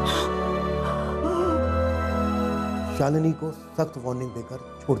 शालिनी को सख्त वार्निंग देकर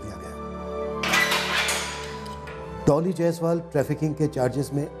छोड़ दिया गया। डॉली जायसवाल ट्रैफिकिंग के चार्जेस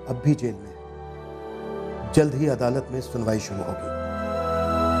में अब भी जेल में। जल्द ही अदालत में सुनवाई शुरू होगी।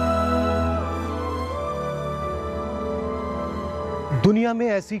 दुनिया में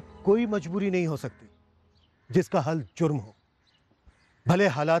ऐसी कोई मजबूरी नहीं हो सकती जिसका हल जुर्म हो, भले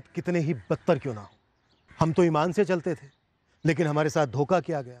हालात कितने ही बदतर क्यों ना हो। हम तो ईमान से चलते थे, लेकिन हमारे साथ धोखा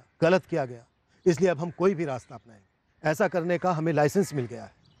किया गया, गलत किया गया, इसलिए अब हम कोई भी रास्ता अपनाएंगे। ऐसा करने का हमें लाइसेंस मिल गया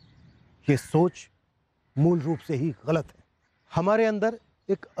है। ये सोच मूल रूप से ही गलत है। हमारे अंदर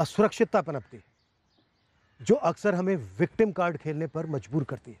एक असुरक्षितता पनपती है जो अक्सर हमें विक्टिम कार्ड खेलने पर मजबूर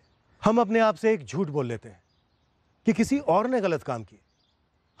करती है। हम अपने आप से एक झूठ बोल लेते हैं कि किसी और ने गलत काम किया,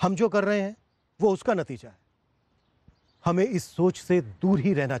 हम जो कर रहे हैं वो उसका नतीजा है। हमें इस सोच से दूर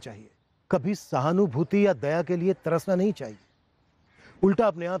ही रहना चाहिए। कभी सहानुभूति या दया के लिए तरसना नहीं चाहिए। उल्टा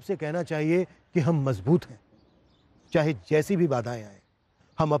अपने आप से कहना चाहिए कि हम मजबूत हैं, चाहे जैसी भी बाधाएं आए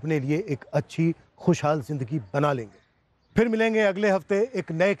हम अपने लिए एक अच्छी खुशहाल जिंदगी बना लेंगे। फिर मिलेंगे अगले हफ्ते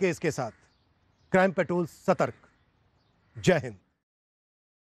एक नए केस के साथ। क्राइम पेट्रोल सतर्क। जय Hind.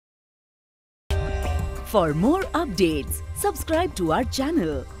 For more updates, subscribe to our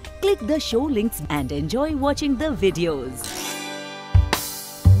channel, click the show links and enjoy watching the videos.